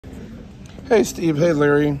Hey Steve, hey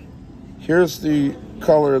Larry. Here's the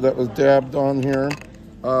color that was dabbed on here.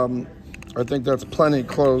 I think that's plenty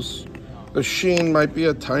close. The sheen might be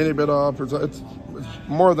a tiny bit off. It's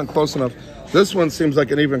more than close enough. This one seems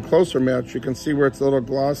like an even closer match. You can see where it's a little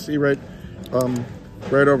glossy right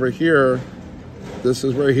over here. This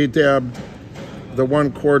is where he dabbed the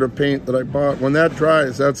 1 quart of paint that I bought. When that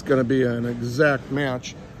dries, that's going to be an exact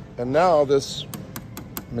match. And now this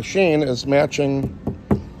machine is matching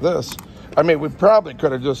this. I mean, we probably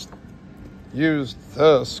could have just used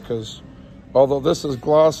this, because although this is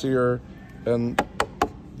glossier and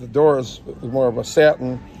the door is more of a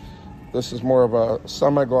satin, this is more of a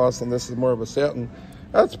semi-gloss and this is more of a satin,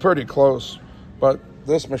 that's pretty close. But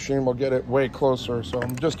this machine will get it way closer. So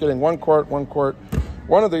I'm just getting 1 quart, 1 quart.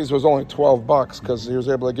 One of these was only 12 bucks because he was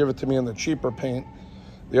able to give it to me in the cheaper paint.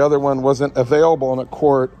 The other one wasn't available in a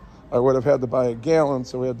quart. I would have had to buy a gallon,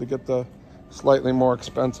 so we had to get the slightly more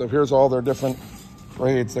expensive. Here's all their different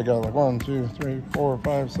grades. They got like 1, 2, 3, 4,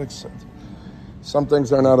 5, 6, 7. Some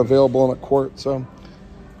things are not available in a quart. So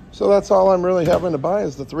that's all I'm really having to buy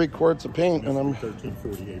is the 3 quarts of paint, and I'm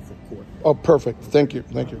 $13.48 for a quart. Oh, perfect. Thank you.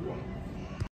 Thank you.